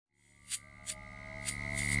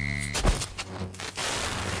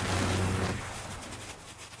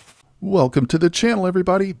Welcome to the channel,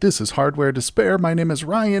 everybody. This is Hardware Despair. My name is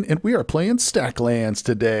Ryan, and we are playing Stacklands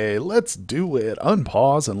today. Let's do it.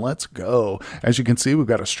 Unpause and let's go. As you can see, we've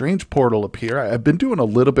got a strange portal up here. I've been doing a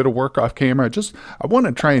little bit of work off camera. I want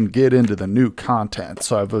to try and get into the new content.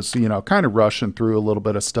 So I was, kind of rushing through a little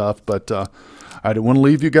bit of stuff, but I didn't want to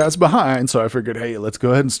leave you guys behind, so I figured, hey, let's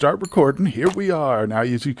go ahead and start recording. Here we are. Now,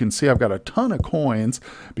 as you can see, I've got a ton of coins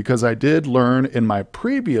because I did learn in my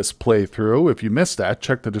previous playthrough. If you missed that,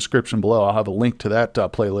 check the description below. I'll have a link to that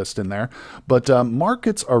playlist in there. But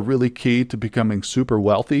markets are really key to becoming super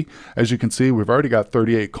wealthy. As you can see, we've already got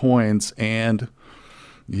 38 coins, and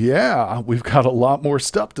yeah, we've got a lot more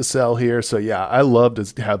stuff to sell here. So yeah, I love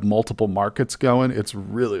to have multiple markets going. It's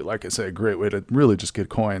really, like I say, a great way to really just get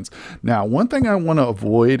coins. Now, one thing I want to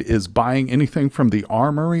avoid is buying anything from the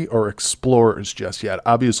Armory or Explorers just yet.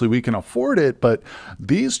 Obviously, we can afford it, but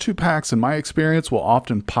these two packs, in my experience, will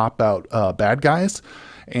often pop out bad guys.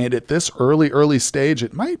 And at this early stage,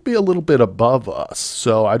 it might be a little bit above us.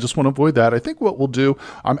 So I just want to avoid that. I think what we'll do,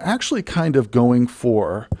 I'm actually kind of going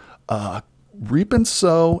for Reap and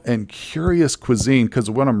Sow and Curious Cuisine,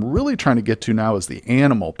 because what I'm really trying to get to now is the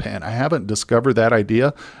animal pen. I haven't discovered that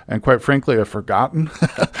idea, and quite frankly, I've forgotten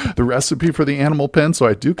the recipe for the animal pen, so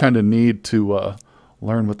I do kind of need to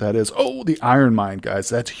learn what that is. Oh, the iron mine, guys,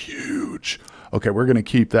 that's huge. Okay, we're going to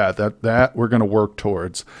keep that. That we're going to work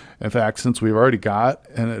towards. In fact, since we've already got,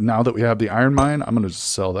 and now that we have the iron mine, I'm going to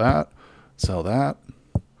just sell that,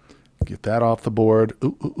 get that off the board.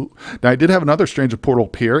 Ooh. Now, I did have another strange portal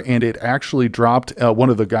appear, and it actually dropped one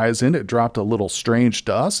of the guys in. It dropped a little strange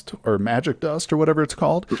dust, or magic dust, or whatever it's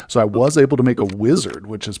called. So I was able to make a wizard,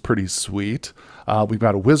 which is pretty sweet. We've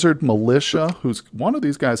got a wizard militia, who's one of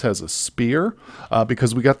these guys has a spear,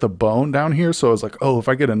 because we got the bone down here. So I was like, oh, if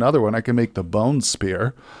I get another one, I can make the bone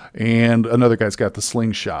spear. And another guy's got the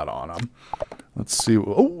slingshot on him. Let's see.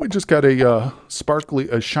 Oh, we just got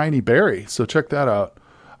a shiny berry. So check that out.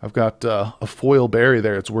 I've got a foil berry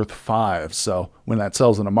there. It's worth 5. So when that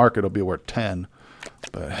sells in the market, it'll be worth 10.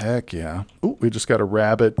 But heck yeah. Ooh, we just got a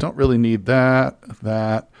rabbit. Don't really need that.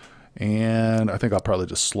 And I think I'll probably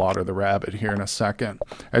just slaughter the rabbit here in a second.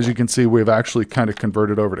 As you can see, we've actually kind of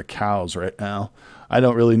converted over to cows right now. I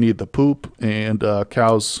don't really need the poop, and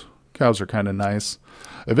cows are kind of nice.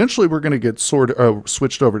 Eventually, we're going to get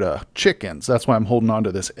switched over to chickens. That's why I'm holding on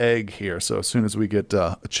to this egg here. So as soon as we get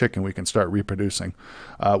a chicken, we can start reproducing,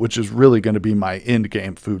 which is really going to be my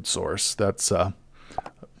end-game food source. That's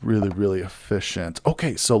really efficient.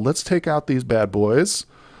 Okay, so let's take out these bad boys.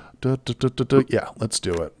 Yeah, let's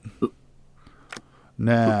do it.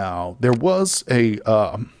 Now, there's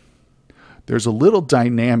a little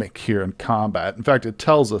dynamic here in combat. In fact, it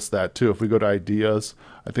tells us that too. If we go to ideas,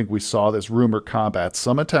 I think we saw this rumor combat.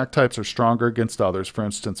 Some attack types are stronger against others. For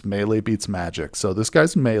instance, melee beats magic. So this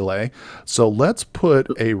guy's melee. So let's put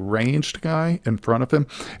a ranged guy in front of him.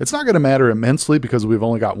 It's not going to matter immensely because we've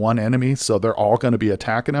only got one enemy, so they're all going to be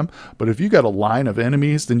attacking him. But if you got a line of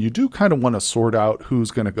enemies, then you do kind of want to sort out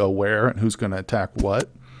who's going to go where and who's going to attack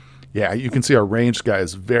what. Yeah, you can see our ranged guy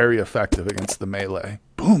is very effective against the melee.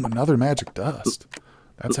 Boom, another magic dust.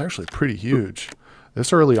 That's actually pretty huge.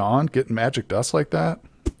 This early on, getting magic dust like that,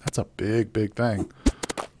 that's a big thing.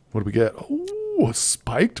 What do we get? Oh, a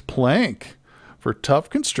spiked plank for tough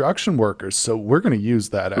construction workers. So we're going to use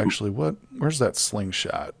that, actually. Where's that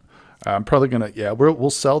slingshot? I'm probably going to, yeah, we'll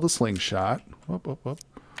sell the slingshot. Whoop.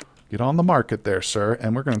 Get on the market there, sir.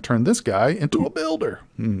 And we're going to turn this guy into a builder.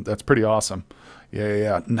 That's pretty awesome.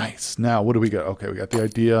 Yeah. Nice. Now, what do we got? Okay, we got the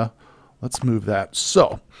idea. Let's move that.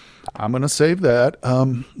 So I'm going to save that.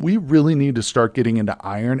 We really need to start getting into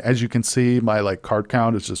iron. As you can see, my card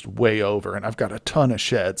count is just way over, and I've got a ton of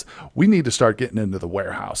sheds. We need to start getting into the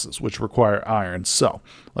warehouses, which require iron. So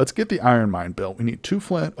let's get the iron mine built. We need 2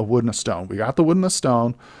 flint, a wood, and a stone. We got the wood and the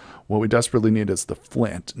stone. What we desperately need is the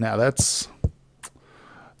flint. Now, that's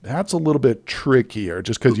a little bit trickier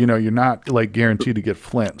just because, you're not guaranteed to get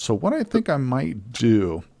flint. So what I think I might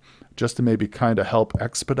do, just to maybe kind of help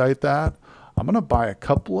expedite that, I'm going to buy a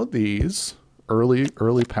couple of these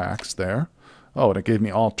early packs there. Oh, and it gave me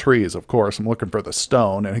all trees, of course. I'm looking for the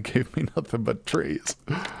stone, and it gave me nothing but trees.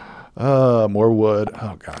 More wood.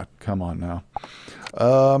 Oh, God. Come on now.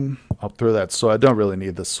 I'll throw that. So I don't really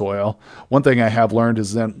need the soil. One thing I have learned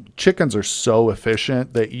is that chickens are so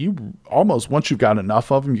efficient that you almost, once you've got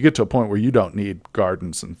enough of them, you get to a point where you don't need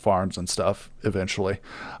gardens and farms and stuff eventually.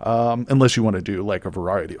 Unless you want to do a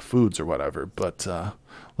variety of foods or whatever. But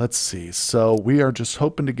let's see. So we are just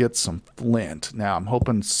hoping to get some flint. Now I'm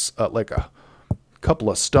hoping couple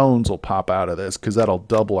of stones will pop out of this because that'll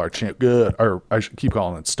double our chance. Good. Or I should keep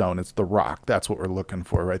calling it stone. It's the rock. That's what we're looking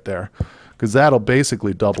for right there. Because that'll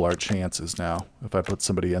basically double our chances now if I put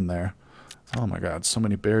somebody in there. Oh my God, so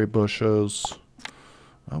many berry bushes.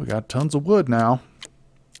 Oh, we got tons of wood now.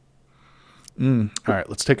 All right,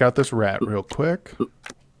 let's take out this rat real quick.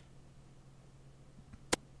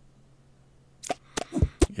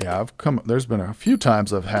 Yeah, there's been a few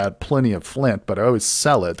times I've had plenty of flint, but I always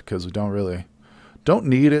sell it because we don't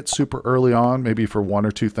need it super early on, maybe for one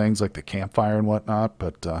or two things like the campfire and whatnot.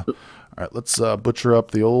 But all right, let's butcher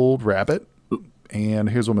up the old rabbit. And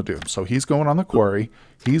here's what I'm going to do. So he's going on the quarry.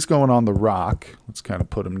 He's going on the rock. Let's kind of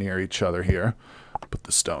put them near each other here. Put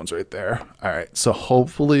the stones right there. All right. So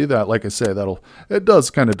hopefully that, like I say, it does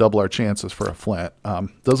kind of double our chances for a flint.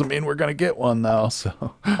 Doesn't mean we're going to get one though.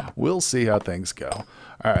 So we'll see how things go.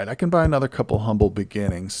 All right. I can buy another couple humble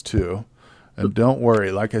beginnings too. And don't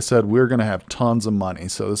worry. Like I said, we're going to have tons of money.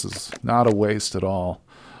 So this is not a waste at all.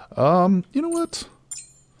 You know what?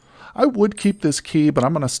 I would keep this key, but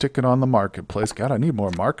I'm going to stick it on the marketplace. God, I need more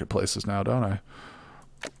marketplaces now, don't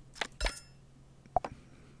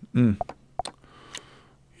I?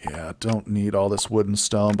 Yeah, don't need all this wood and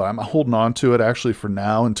stone, but I'm holding on to it actually for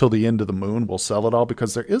now until the end of the moon. We'll sell it all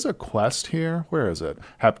because there is a quest here. Where is it?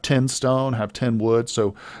 Have 10 stone, have 10 wood.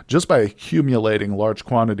 So just by accumulating large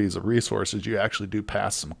quantities of resources, you actually do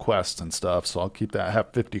pass some quests and stuff. So I'll keep that.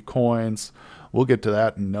 Have 50 coins. We'll get to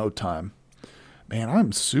that in no time. Man,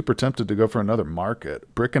 I'm super tempted to go for another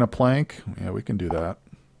market. Brick and a plank. Yeah, we can do that.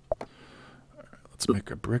 All right, let's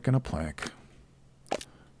make a brick and a plank.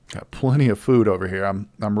 Got plenty of food over here. I'm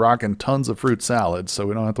rocking tons of fruit salad, so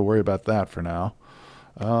we don't have to worry about that for now.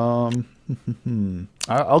 I'll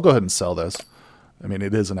go ahead and sell this. I mean,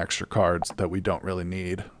 it is an extra card that we don't really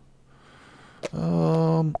need.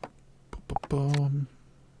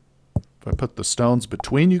 If I put the stones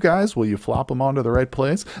between you guys, will you flop them onto the right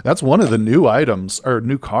place? That's one of the new items or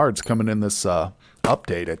new cards coming in this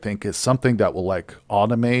update, I think, is something that will like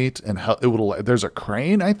automate and help. There's a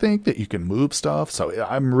crane, I think, that you can move stuff. So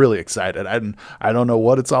I'm really excited. I don't know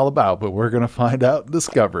what it's all about, but we're going to find out and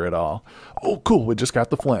discover it all. Oh, cool. We just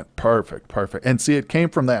got the flint. Perfect. Perfect. And see, it came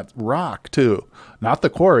from that rock too, not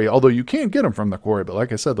the quarry, although you can get them from the quarry. But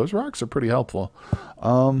like I said, those rocks are pretty helpful.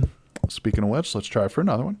 Speaking of which, let's try for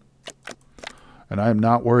another one. And I am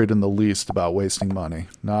not worried in the least about wasting money.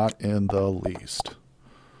 Not in the least.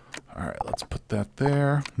 All right, let's put that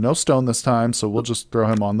there. No stone this time, so we'll just throw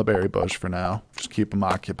him on the berry bush for now. Just keep him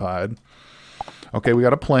occupied. Okay, we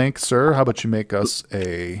got a plank, sir. How about you make us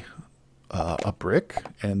a brick,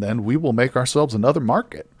 and then we will make ourselves another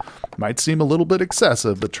market. Might seem a little bit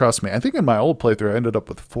excessive, but trust me, I think in my old playthrough I ended up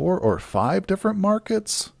with 4 or 5 different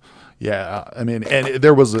markets. Yeah, I mean, and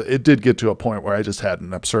it did get to a point where I just had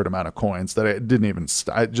an absurd amount of coins that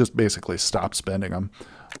I just basically stopped spending them.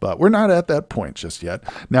 But we're not at that point just yet.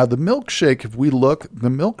 Now, the milkshake, if we look, the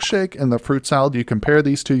milkshake and the fruit salad, you compare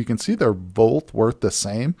these two, you can see they're both worth the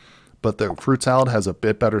same, but the fruit salad has a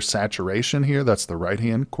bit better saturation here. That's the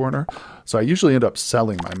right-hand corner. So I usually end up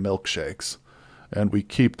selling my milkshakes, and we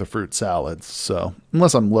keep the fruit salads. So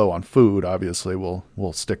unless I'm low on food, obviously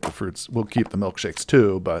we'll stick to fruits. We'll keep the milkshakes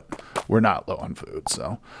too, but we're not low on food.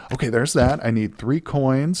 So okay, there's that. I need 3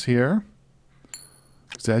 coins here.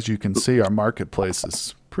 So as you can see, our marketplace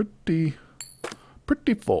is pretty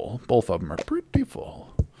full. Both of them are pretty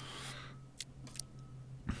full.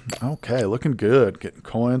 Okay, looking good. Getting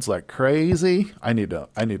coins like crazy. I need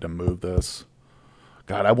to move this.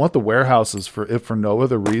 God, I want the warehouses if for no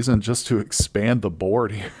other reason, just to expand the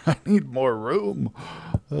board here. I need more room.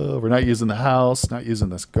 We're not using the house, not using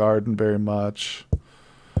this garden very much.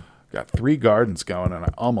 Got 3 gardens going, and I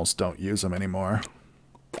almost don't use them anymore.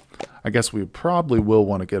 I guess we probably will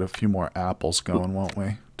want to get a few more apples going, won't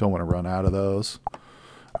we? Don't want to run out of those.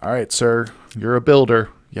 All right, sir, you're a builder.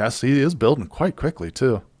 Yes, he is building quite quickly,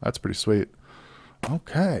 too. That's pretty sweet.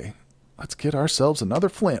 Okay. Let's get ourselves another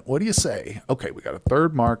flint. What do you say? Okay, we got a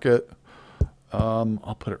 3rd market.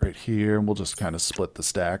 I'll put it right here, and we'll just kind of split the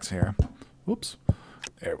stacks here. Whoops.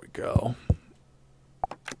 There we go.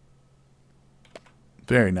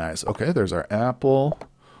 Very nice. Okay, there's our apple.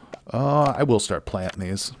 I will start planting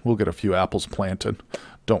these. We'll get a few apples planted.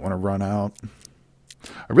 Don't want to run out.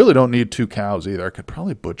 I really don't need 2 cows either. I could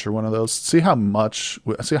probably butcher one of those. See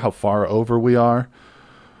how far over we are.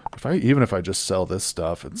 Even if I just sell this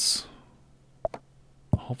stuff,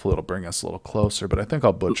 hopefully it'll bring us a little closer. But I think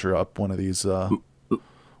I'll butcher up one of these, one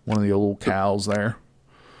of the old cows there,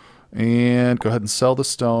 and go ahead and sell the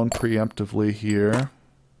stone preemptively here.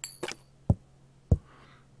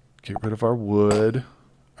 Get rid of our wood.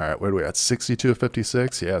 All right, where are we at? 62 of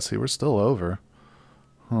 56. Yeah, see, we're still over.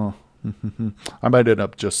 Huh. I might end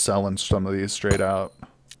up just selling some of these straight out.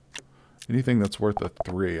 Anything that's worth a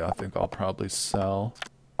 3, I think I'll probably sell.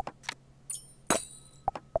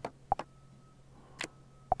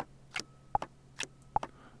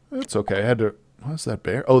 It's okay. I had to... What's that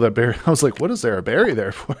berry? Oh, that berry. I was like, what is there a berry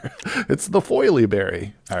there for? It's the foily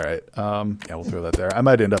berry. All right. Yeah, we'll throw that there. I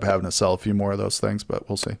might end up having to sell a few more of those things, but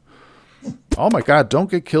we'll see. Oh, my God. Don't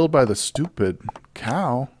get killed by the stupid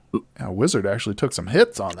cow. Yeah, Wizard actually took some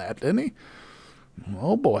hits on that, didn't he?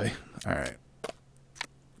 Oh, boy. All right.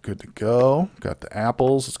 Good to go. Got the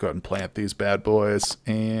apples. Let's go ahead and plant these bad boys.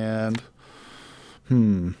 And,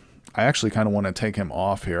 I actually kind of want to take him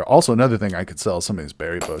off here. Also, another thing, I could sell some of these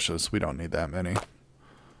berry bushes. We don't need that many.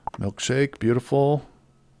 Milkshake, beautiful.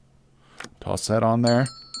 Toss that on there.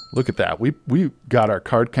 Look at that. We got our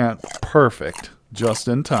card count perfect just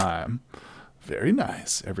in time. Very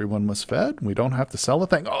nice. Everyone was fed. We don't have to sell a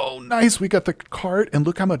thing. Oh, nice. We got the cart, and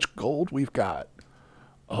look how much gold we've got.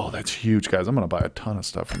 Oh, that's huge, guys. I'm going to buy a ton of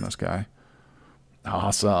stuff from this guy.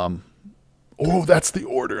 Awesome. Oh, that's the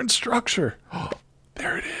order and structure. Oh,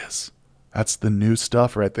 there it is. That's the new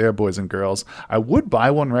stuff right there, boys and girls. I would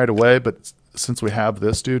buy one right away, but since we have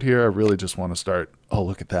this dude here, I really just want to start. Oh,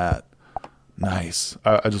 look at that. Nice.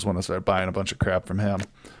 I just want to start buying a bunch of crap from him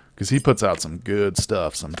because he puts out some good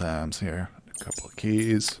stuff sometimes here. A couple of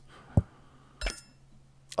keys.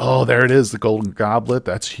 Oh, there it is, the golden goblet.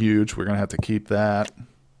 That's huge. We're going to have to keep that.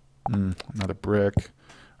 Another brick.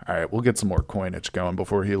 All right, we'll get some more coinage going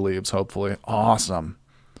before he leaves, hopefully. Awesome.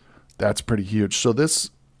 That's pretty huge. So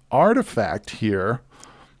this artifact here,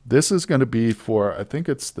 this is going to be for, I think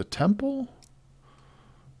it's the temple.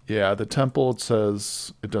 Yeah, the temple, it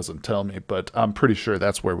says, it doesn't tell me, but I'm pretty sure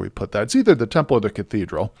that's where we put that. It's either the temple or the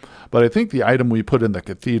cathedral. But I think the item we put in the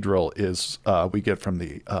cathedral is we get from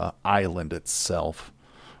the island itself.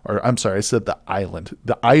 Or I'm sorry, I said the island.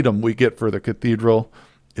 The item we get for the cathedral,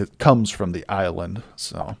 it comes from the island.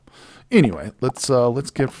 So anyway, let's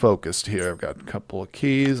get focused here. I've got a couple of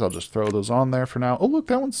keys. I'll just throw those on there for now. Oh, look,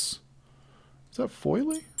 that one's... Is that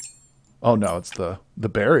foily? Oh, no, it's the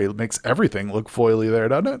berry. It makes everything look foily there,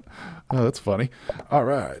 doesn't it? Oh, that's funny. All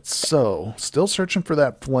right, so still searching for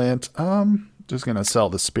that flint. Just going to sell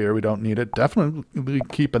the spear. We don't need it. Definitely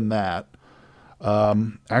keeping that.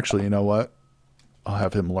 Actually, you know what? I'll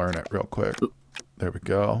have him learn it real quick. There we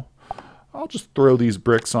go. I'll just throw these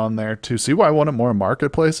bricks on there, too. See why I wanted more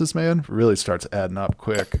marketplaces, man? It really starts adding up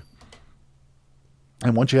quick.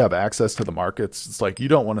 And once you have access to the markets, it's like you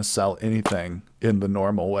don't want to sell anything in the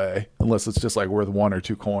normal way unless it's just like worth 1 or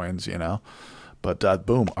 2 coins, you know. But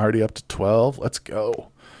boom, already up to 12. Let's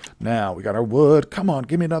go. Now we got our wood. Come on,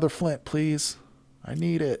 give me another flint, please. I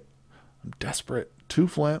need it. I'm desperate. 2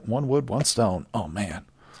 flint, 1 wood, 1 stone. Oh, man.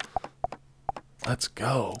 Let's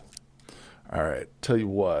go. All right, tell you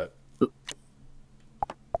what.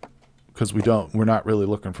 Because we're not really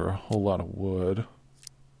looking for a whole lot of wood.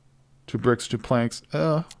 2 bricks, 2 planks.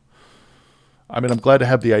 I mean, I'm glad to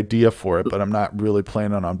have the idea for it, but I'm not really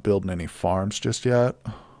planning on building any farms just yet.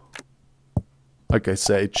 Like I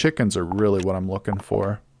say, chickens are really what I'm looking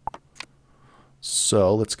for.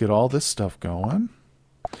 So let's get all this stuff going.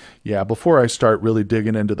 Yeah, before I start really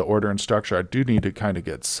digging into the order and structure, I do need to kind of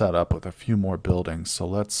get set up with a few more buildings. So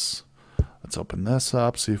let's open this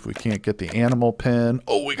up, see if we can't get the animal pen.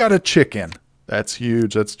 Oh, we got a chicken. That's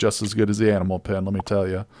huge. That's just as good as the animal pen, let me tell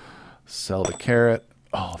you. Sell the carrot.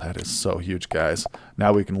 Oh, that is so huge, guys.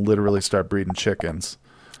 Now we can literally start breeding chickens.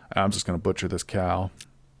 I'm just going to butcher this cow.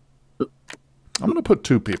 I'm going to put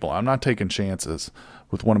 2 people. I'm not taking chances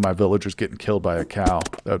with one of my villagers getting killed by a cow.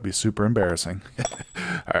 That would be super embarrassing.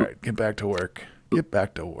 All right, get back to work. Get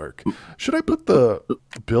back to work. Should I put the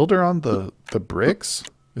builder on the bricks?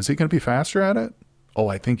 Is he going to be faster at it? Oh,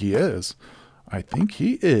 I think he is. I think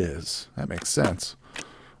he is. That makes sense.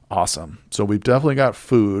 Awesome. So we've definitely got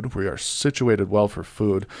food. We are situated well for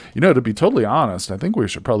food. You know, to be totally honest, I think we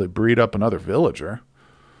should probably breed up another villager.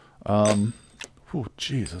 Oh,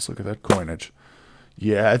 Jesus, look at that coinage.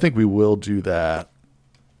 Yeah, I think we will do that.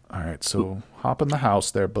 All right, so hop in the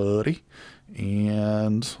house there, buddy.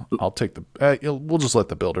 And I'll take the... we'll just let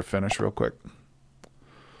the builder finish real quick.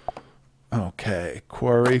 Okay,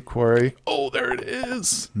 quarry. Oh, there it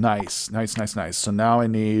is. Nice. So now I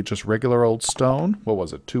need just regular old stone. What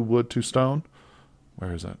was it? 2 wood, 2 stone?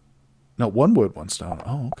 Where is it? No, 1 wood, 1 stone.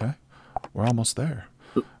 Oh, okay. We're almost there.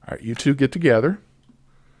 All right, you 2 get together.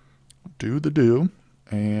 Do the do.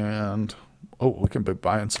 And, oh, we can be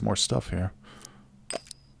buying some more stuff here.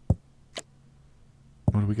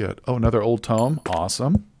 What do we get? Oh, another old tome.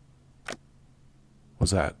 Awesome.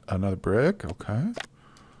 Was that another brick? Okay.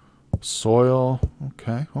 Soil.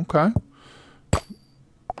 Okay.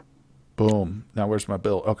 Boom. Now where's my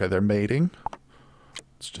bill? Okay, they're mating.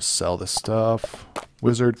 Let's just sell this stuff.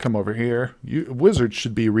 Wizard, come over here. Wizard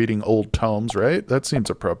should be reading old tomes, right? That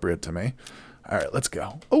seems appropriate to me. All right, let's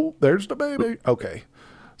go. Oh, there's the baby. Okay.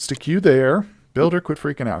 Stick you there. Builder, quit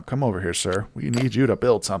freaking out. Come over here, sir. We need you to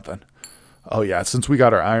build something. Oh, yeah. Since we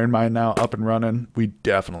got our iron mine now up and running, we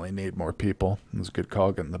definitely need more people. It was a good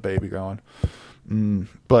call getting the baby going.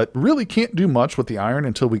 But really can't do much with the iron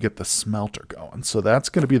until we get the smelter going. So that's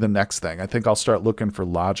going to be the next thing. I think I'll start looking for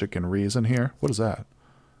logic and reason here. What is that?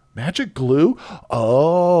 Magic glue?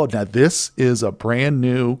 Oh, now this is a brand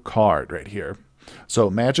new card right here. So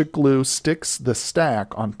magic glue sticks the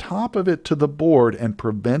stack on top of it to the board and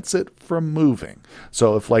prevents it from moving.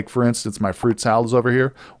 So if, like, for instance, my fruit salad is over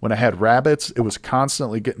here, when I had rabbits, it was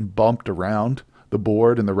constantly getting bumped around the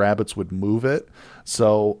board and the rabbits would move it.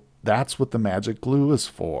 So that's what the magic glue is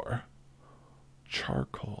for.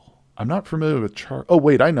 Charcoal. I'm not familiar with charcoal. Oh,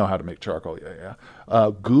 wait, I know how to make charcoal.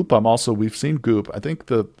 Yeah. Goop, we've seen goop. I think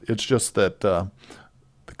it's just that the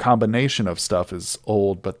combination of stuff is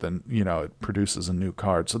old, but then, it produces a new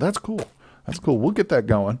card. So that's cool. That's cool. We'll get that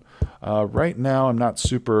going. Right now, I'm not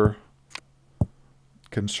super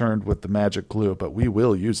concerned with the magic glue, but we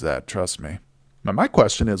will use that. Trust me. Now, my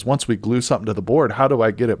question is, once we glue something to the board, how do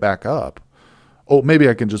I get it back up? Oh, maybe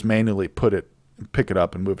I can just manually pick it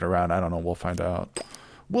up and move it around. I don't know. We'll find out.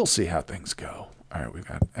 We'll see how things go. All right, we've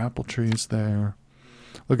got apple trees there.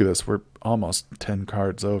 Look at this. We're almost 10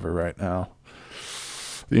 cards over right now.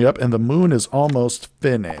 Yep, and the moon is almost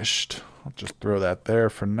finished. I'll just throw that there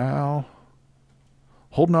for now.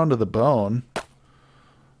 Holding on to the bone in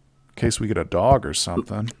case we get a dog or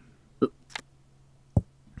something.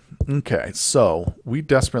 Okay, so we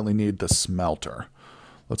desperately need the smelter.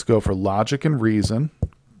 Let's go for logic and reason.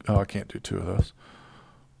 Oh, I can't do two of those.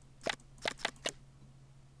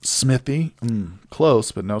 Smithy.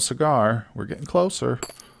 Close, but no cigar. We're getting closer.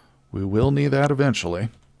 We will need that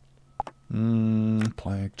eventually.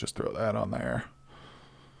 Plank. Just throw that on there.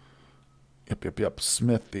 Yep.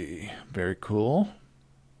 Smithy. Very cool.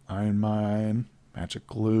 Iron mine. Magic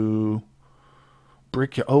glue.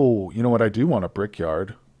 Brickyard. Oh, you know what? I do want a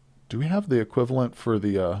brickyard. Do we have the equivalent for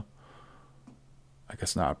the... I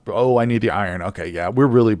guess not. Oh, I need the iron. Okay, yeah. We're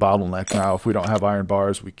really bottlenecked now. If we don't have iron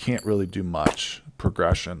bars, we can't really do much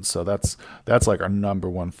progression. So that's like our number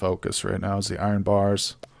one focus right now is the iron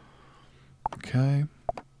bars. Okay.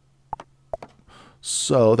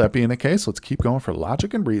 So that being the case, let's keep going for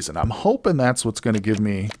logic and reason. I'm hoping that's what's going to give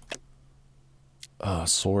me a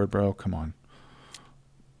sword, bro. Come on.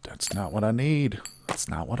 That's not what I need. That's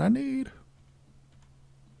not what I need.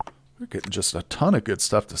 We're getting just a ton of good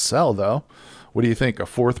stuff to sell, though. What do you think? A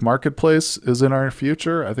fourth marketplace is in our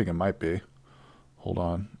future? I think it might be. Hold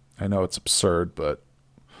on. I know it's absurd, but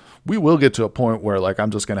we will get to a point where, like,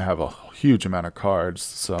 I'm just going to have a huge amount of cards,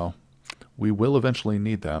 so we will eventually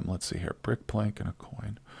need them. Let's see here. Brick, plank, and a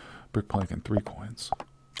coin. Brick, plank, and 3 coins.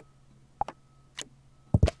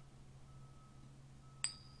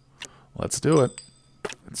 Let's do it.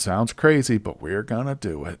 It sounds crazy, but we're going to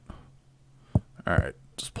do it. All right.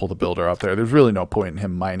 Just pull the builder up there. There's really no point in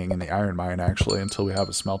him mining in the iron mine, actually, until we have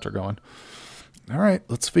a smelter going. All right,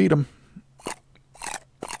 let's feed him.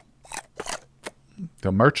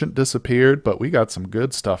 The merchant disappeared, but we got some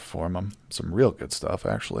good stuff for him. Some real good stuff,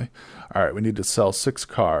 actually. All right, we need to sell 6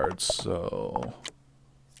 cards, so...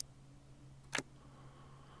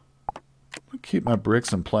 I'll keep my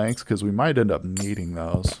bricks and planks, because we might end up needing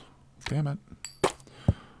those. Damn it.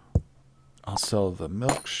 I'll sell the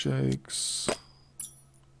milkshakes...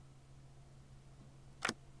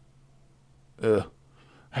 I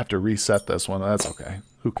have to reset this one. That's okay.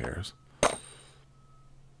 Who cares?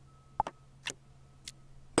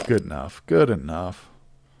 Good enough. Good enough.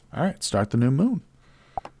 All right, start the new moon.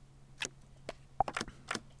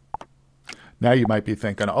 Now you might be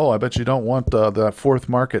thinking, oh, I bet you don't want the fourth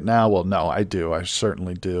market now. Well, no, I do. I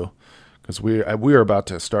certainly do. Because we are about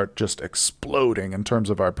to start just exploding in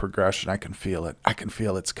terms of our progression. I can feel it. I can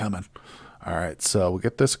feel it's coming. All right, so we'll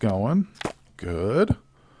get this going. Good.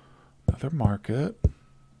 Another market.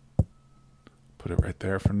 Put it right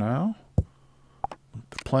there for now.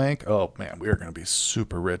 The plank. Oh, man, we are going to be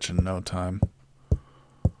super rich in no time.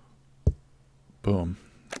 Boom.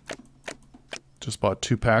 Just bought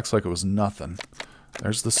 2 packs like it was nothing.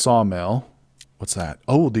 There's the sawmill. What's that?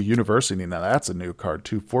 Oh, the university. Now, that's a new card,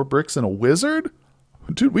 too. 4 bricks and a wizard?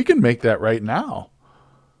 Dude, we can make that right now.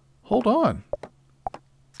 Hold on.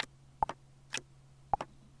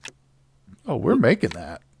 Oh, we're making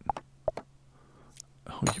that.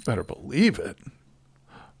 Oh, you better believe it.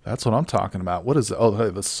 That's what I'm talking about. What is it? Oh,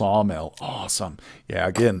 hey, the sawmill. Awesome. Yeah,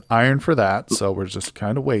 again, iron for that. So we're just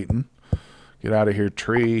kind of waiting. Get out of here,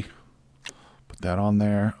 tree. Put that on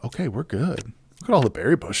there. Okay, we're good. Look at all the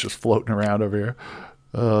berry bushes floating around over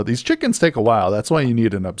here. These chickens take a while. That's why you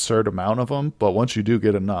need an absurd amount of them. But once you do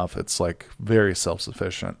get enough, it's like very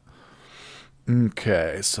self-sufficient.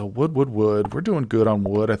 Okay, so wood. We're doing good on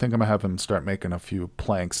wood. I think I'm going to have him start making a few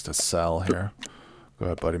planks to sell here. Go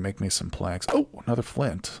ahead, buddy. Make me some planks. Oh, another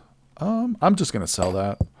flint. I'm just going to sell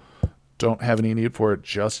that. Don't have any need for it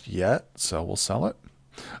just yet, so we'll sell it.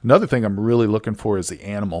 Another thing I'm really looking for is the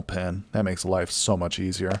animal pen. That makes life so much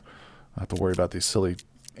easier. I don't have to worry about these silly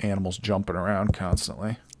animals jumping around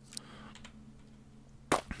constantly.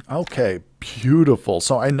 Okay, beautiful.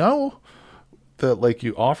 So I know that, like,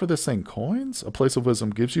 you offer this thing coins. A Place of Wisdom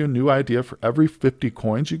gives you a new idea for every 50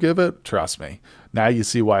 coins you give it. Trust me. Now you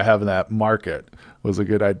see why having that market was a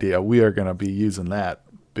good idea. We are going to be using that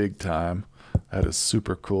big time. That is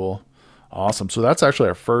super cool. Awesome. So that's actually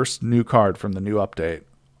our first new card from the new update.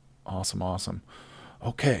 Awesome, awesome.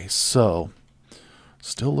 Okay, so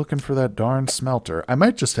still looking for that darn smelter. I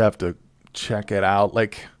might just have to check it out.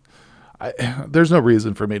 Like, there's no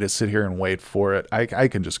reason for me to sit here and wait for it. I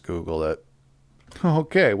can just Google it.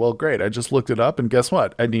 Okay, well, great. I just looked it up, and guess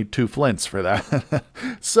what? I need 2 flints for that.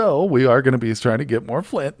 So we are going to be trying to get more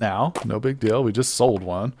flint now. No big deal. We just sold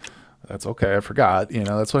one. That's okay. I forgot. You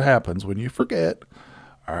know, that's what happens when you forget.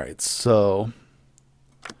 All right, so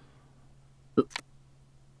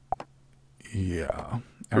yeah.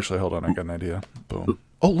 Actually, hold on. I got an idea. Boom.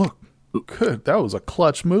 Oh, look. Good. That was a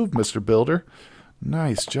clutch move, Mr. Builder.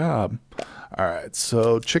 Nice job. All right,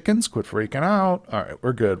 so chickens, quit freaking out. All right,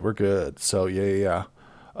 we're good. We're good. So yeah.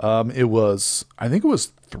 It was, I think it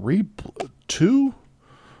was two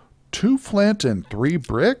flint and 3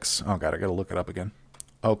 bricks. Oh God, I gotta look it up again.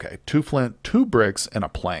 Okay, 2 flint, 2 bricks, and a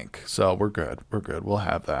plank. So we're good. We're good. We'll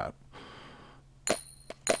have that.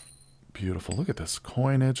 Beautiful. Look at this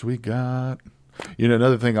coinage we got. You know,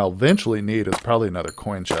 another thing I'll eventually need is probably another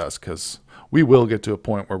coin chest, because we will get to a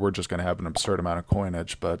point where we're just going to have an absurd amount of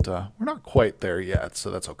coinage, but we're not quite there yet,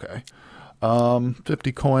 so that's okay.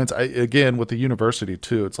 50 coins. Again, with the university,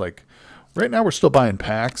 too, it's like right now we're still buying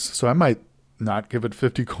packs, so I might not give it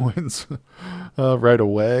 50 coins right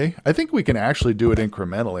away. I think we can actually do it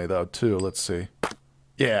incrementally, though, too. Let's see.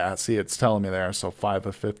 Yeah, see, it's telling me there, so 5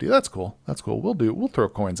 of 50. That's cool. That's cool. We'll throw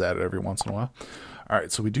coins at it every once in a while. All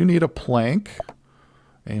right, so we do need a plank,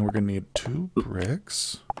 and we're going to need 2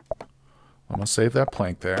 bricks. I'm going to save that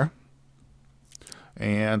plank there.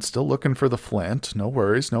 And still looking for the flint. No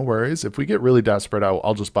worries, no worries. If we get really desperate,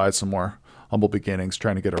 I'll just buy some more Humble Beginnings,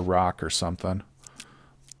 trying to get a rock or something.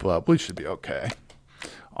 But we should be okay.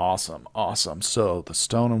 Awesome, awesome. So the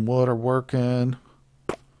stone and wood are working.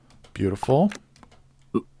 Beautiful.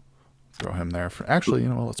 Throw him there. Actually, you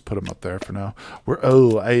know what? Let's put him up there for now.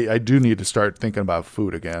 I do need to start thinking about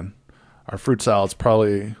food again. Our fruit salads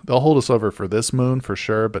probably, they'll hold us over for this moon for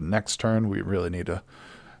sure, but next turn we really need to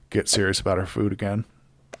get serious about our food again.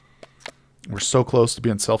 We're so close to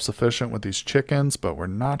being self-sufficient with these chickens, but we're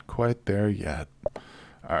not quite there yet.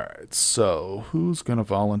 All right, so who's going to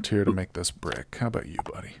volunteer to make this brick? How about you,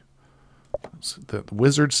 buddy? The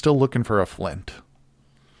wizard's still looking for a flint.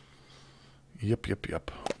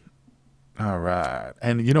 Yep. All right.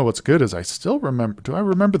 And you know what's good is I still remember. Do I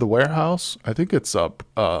remember the warehouse? I think it's a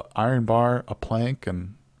iron bar, a plank,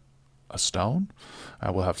 and a stone.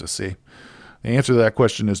 We'll have to see. The answer to that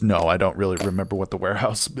question is no. I don't really remember what the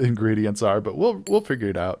warehouse ingredients are, but we'll figure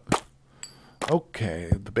it out. Okay,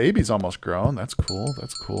 the baby's almost grown. That's cool.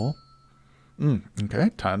 That's cool. Okay,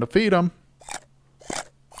 time to feed him.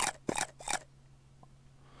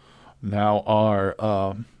 Now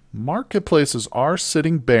our marketplaces are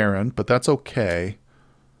sitting barren, but that's okay.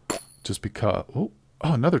 Just because... Oh,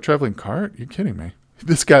 another traveling cart? You kidding me?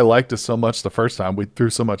 This guy liked us so much the first time. We threw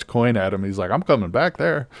so much coin at him. He's like, I'm coming back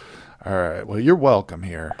there. All right. Well, you're welcome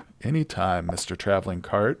here. Anytime, Mr. Traveling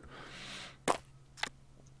Cart.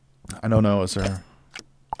 I don't know. Is there...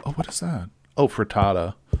 Oh, what is that? Oh,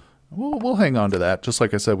 frittata. We'll hang on to that. Just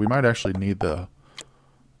like I said, we might actually need the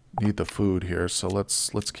food here, so let's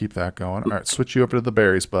keep that going. All right, switch you over to the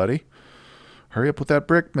berries, buddy. Hurry up with that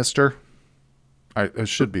brick, mister. I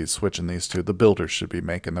should be switching these two. The builders should be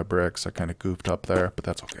making the bricks. I kind of goofed up there, but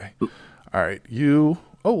that's okay. All right, you...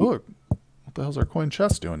 Oh, look. What the hell's our coin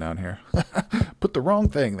chest doing down here? Put the wrong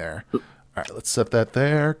thing there. All right, let's set that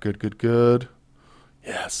there. Good.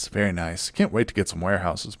 Yes, very nice. Can't wait to get some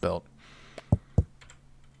warehouses built.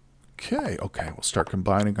 Okay, we'll start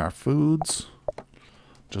combining our foods.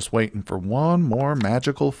 Just waiting for one more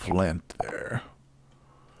magical flint there.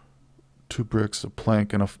 2 bricks, a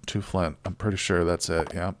plank, and 2 flint. I'm pretty sure that's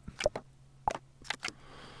it, yep.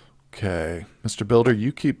 Okay, Mr. Builder,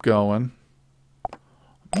 you keep going.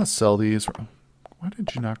 I'm going to sell these. Why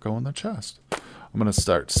did you not go in the chest? I'm going to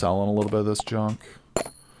start selling a little bit of this junk.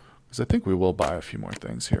 Because I think we will buy a few more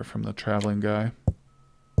things here from the traveling guy.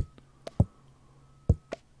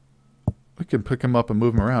 We can pick him up and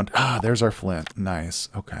move him around. Ah, there's our flint. Nice.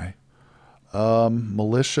 Okay.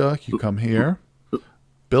 Militia, you come here.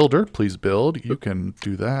 Builder, please build. You can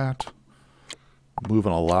do that.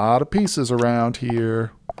 Moving a lot of pieces around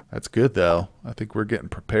here. That's good, though. I think we're getting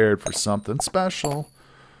prepared for something special.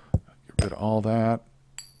 Get rid of all that.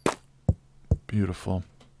 Beautiful.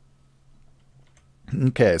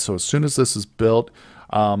 Okay, so as soon as this is built,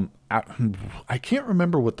 I can't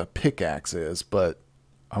remember what the pickaxe is, but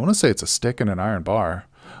I want to say it's a stick and an iron bar.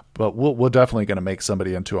 But we're definitely going to make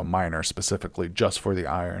somebody into a miner specifically just for the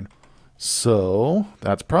iron. So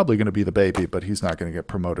that's probably going to be the baby, but he's not going to get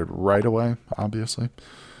promoted right away, obviously.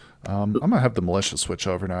 I'm going to have the militia switch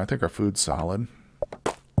over now. I think our food's solid.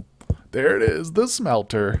 There it is, the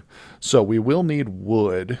smelter. So we will need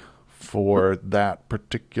wood for that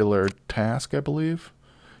particular task, I believe.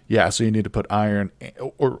 Yeah, so you need to put iron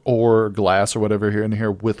or glass or whatever here in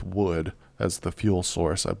here with wood as the fuel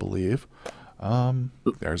source, I believe.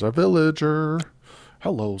 There's our villager.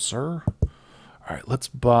 Hello, sir. All right, let's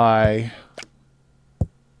buy...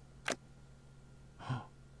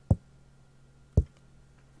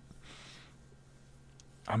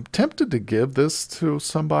 I'm tempted to give this to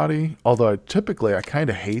somebody, although I kind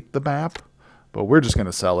of hate the map, but we're just going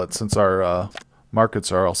to sell it since our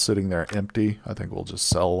markets are all sitting there empty. I think we'll just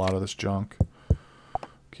sell a lot of this junk.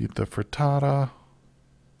 Keep the frittata.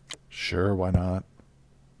 Sure, why not?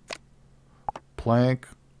 Plank.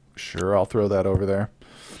 Sure, I'll throw that over there.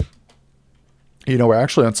 You know, we're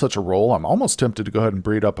actually on such a roll, I'm almost tempted to go ahead and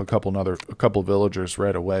breed up a couple villagers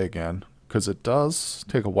right away again, because it does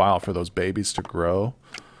take a while for those babies to grow.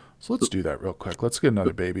 So let's do that real quick. Let's get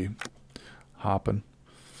another baby hopping.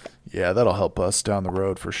 Yeah, that'll help us down the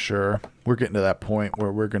road for sure. We're getting to that point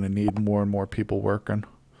where we're going to need more and more people working.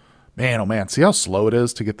 Man, oh man, see how slow it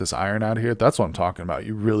is to get this iron out of here? That's what I'm talking about.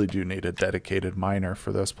 You really do need a dedicated miner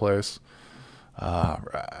for this place.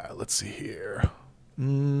 Right, let's see here.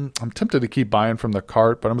 I'm tempted to keep buying from the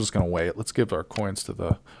cart, but I'm just going to wait. Let's give our coins to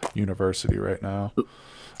the university right now.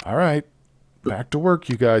 All right, back to work,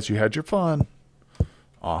 you guys. You had your fun.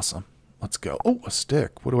 Awesome. Let's go. Oh, a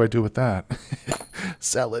stick. What do I do with that?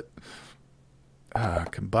 Sell it.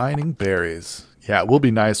 Combining berries. Yeah, it will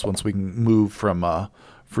be nice once we can move from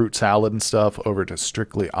fruit salad and stuff over to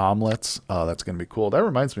strictly omelets. That's going to be cool. That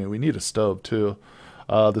reminds me, we need a stove too.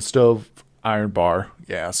 The stove iron bar.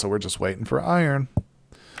 Yeah, so we're just waiting for iron.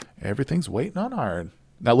 Everything's waiting on iron.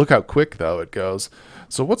 Now look how quick, though, it goes.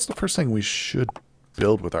 So what's the first thing we should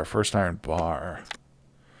build with our first iron bar?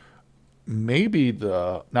 Maybe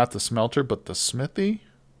not the smelter, but the smithy?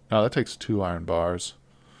 No, that takes 2 iron bars.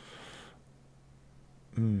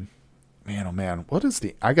 Man, oh man. What is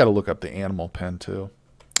I got to look up the animal pen, too.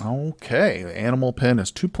 Okay, the animal pen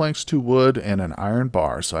is 2 planks, 2 wood, and an iron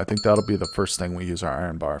bar. So I think that'll be the first thing we use our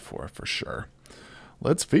iron bar for sure.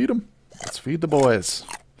 Let's feed them. Let's feed the boys.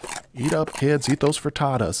 Eat up, kids. Eat those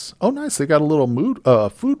frittatas. Oh, nice. They got a little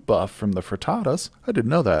food buff from the frittatas. I didn't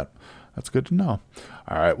know that. That's good to know.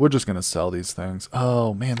 All right, we're just going to sell these things.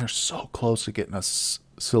 Oh, man, they're so close to getting us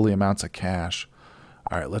silly amounts of cash.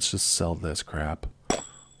 All right, let's just sell this crap.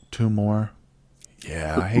 2 more.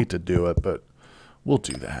 Yeah, I hate to do it, but we'll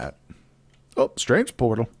do that. Oh, strange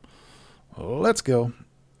portal. Let's go.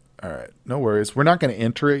 All right, no worries. We're not going to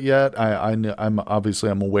enter it yet.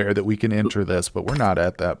 I'm aware that we can enter this, but we're not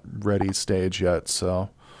at that ready stage yet, so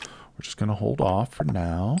we're just going to hold off for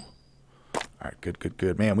now. All right, good, good,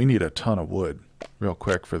 good. Man, we need a ton of wood real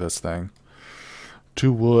quick for this thing.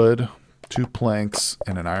 2 wood, 2 planks,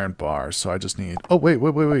 and an iron bar. So I just need... Oh, wait.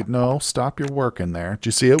 No, stop your work in there. Did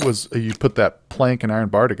you see it was... You put that plank and iron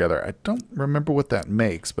bar together. I don't remember what that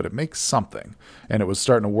makes, but it makes something. And it was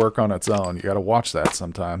starting to work on its own. You got to watch that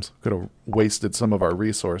sometimes. Could have wasted some of our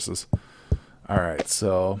resources. All right,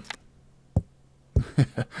 so...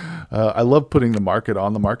 I love putting the market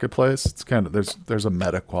on the marketplace. It's kind of... There's a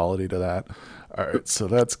meta quality to that. All right, so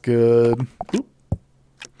that's good. Oop.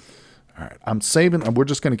 All right, I'm saving. We're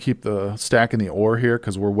just going to keep stacking the ore here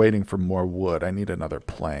because we're waiting for more wood. I need another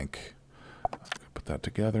plank. Put that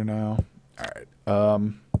together now. All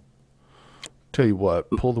right. Tell you what,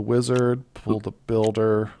 pull the wizard, pull the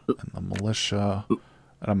builder, and the militia, and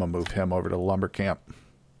I'm going to move him over to the lumber camp.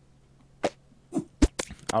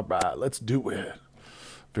 All right, let's do it.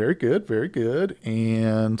 Very good, very good.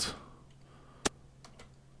 And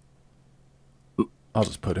I'll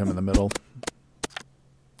just put him in the middle.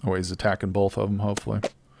 Oh, he's attacking both of them, hopefully.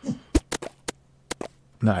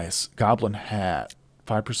 Nice. Goblin hat.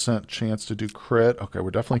 5% chance to do crit. Okay,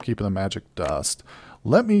 we're definitely keeping the magic dust.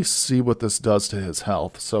 Let me see what this does to his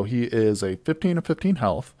health. So he is a 15 of 15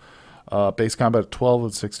 health. Base combat at 12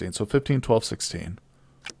 and 16. So 15, 12, 16.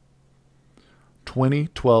 20,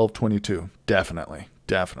 12, 22. Definitely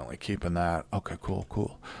keeping that. Okay,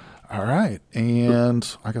 cool. All right,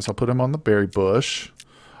 and I guess I'll put him on the berry bush.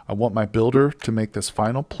 I want my builder to make this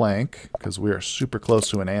final plank because we are super close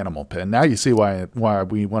to an animal pen. Now you see why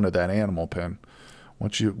we wanted that animal pen.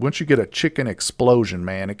 Once you get a chicken explosion,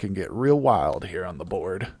 man, it can get real wild here on the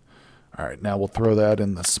board. All right, now we'll throw that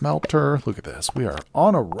in the smelter. Look at this. We are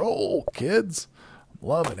on a roll, kids. I'm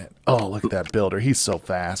loving it. Oh, look at that builder. He's so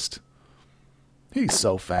fast. He's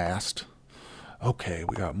so fast. Okay,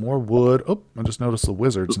 we got more wood. Oh, I just noticed the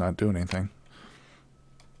wizard's not doing anything.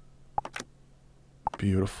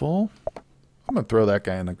 Beautiful. I'm going to throw that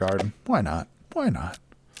guy in the garden. Why not? Why not?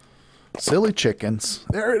 Silly chickens.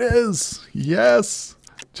 There it is. Yes.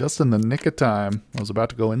 Just in the nick of time. I was about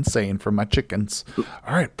to go insane for my chickens.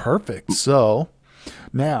 All right, perfect. So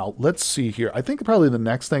now let's see here. I think probably the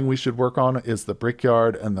next thing we should work on is the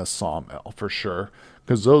brickyard and the sawmill for sure.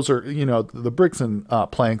 Because those are, you know, the bricks and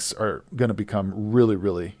planks are going to become really,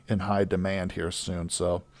 really in high demand here soon.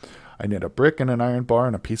 So I need a brick and an iron bar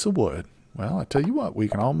and a piece of wood. Well, I tell you what, we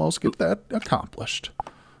can almost get that accomplished.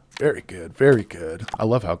 Very good, very good. I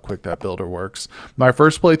love how quick that builder works. My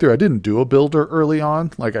first playthrough, I didn't do a builder early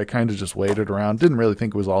on. Like, I kind of just waited around. Didn't really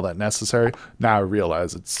think it was all that necessary. Now I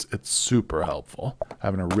realize it's super helpful.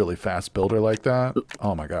 Having a really fast builder like that.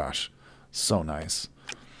 Oh my gosh. So nice.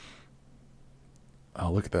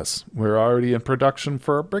 Oh, look at this. We're already in production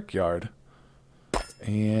for a brickyard.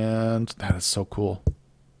 And that is so cool.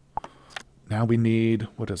 Now we need,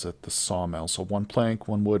 what is it? The sawmill. So 1 plank,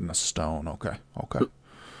 1 wood, and a stone. Okay.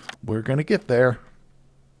 We're going to get there.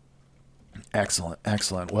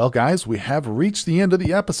 Excellent. Well, guys, we have reached the end of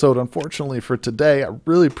the episode, unfortunately, for today. I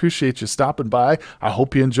really appreciate you stopping by. I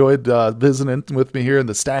hope you enjoyed visiting with me here in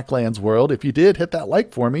the Stacklands world. If you did, hit that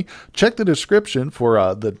like for me. Check the description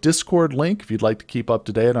for the Discord link if you'd like to keep up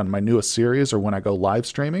to date on my newest series or when I go live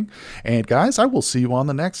streaming. And, guys, I will see you on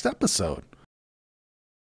the next episode.